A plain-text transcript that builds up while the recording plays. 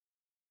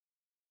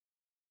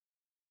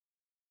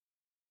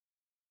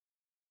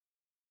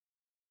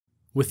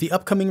With the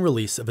upcoming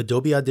release of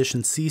Adobe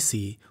Audition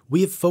CC, we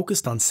have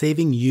focused on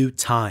saving you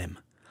time.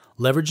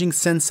 Leveraging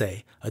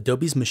Sensei,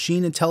 Adobe's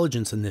machine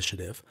intelligence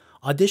initiative,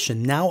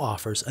 Audition now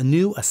offers a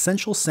new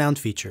essential sound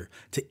feature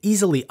to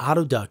easily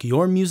auto-duck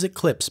your music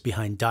clips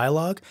behind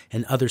dialogue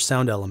and other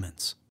sound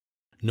elements.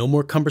 No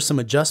more cumbersome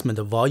adjustment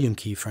of volume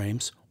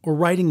keyframes or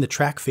writing the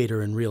track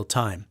fader in real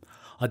time.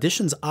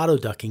 Audition's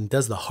auto-ducking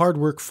does the hard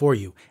work for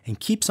you and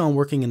keeps on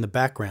working in the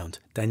background,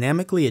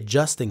 dynamically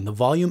adjusting the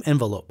volume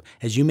envelope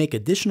as you make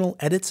additional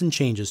edits and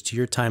changes to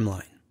your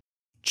timeline.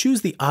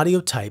 Choose the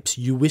audio types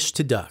you wish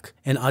to duck,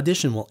 and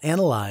Audition will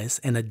analyze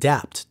and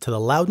adapt to the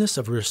loudness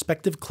of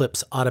respective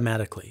clips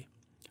automatically.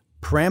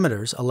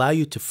 Parameters allow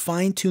you to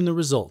fine-tune the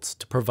results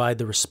to provide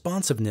the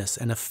responsiveness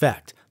and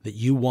effect that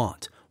you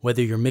want,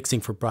 whether you're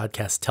mixing for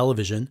broadcast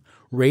television,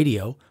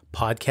 radio,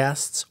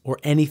 podcasts, or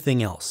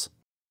anything else.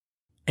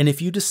 And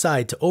if you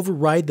decide to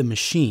override the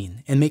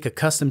machine and make a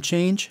custom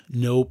change,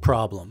 no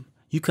problem.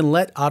 You can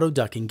let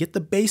auto-ducking get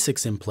the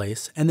basics in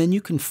place, and then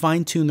you can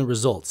fine-tune the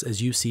results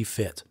as you see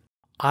fit.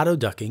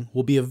 Auto-ducking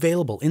will be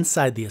available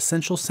inside the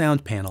Essential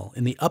Sound panel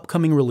in the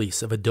upcoming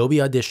release of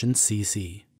Adobe Audition CC.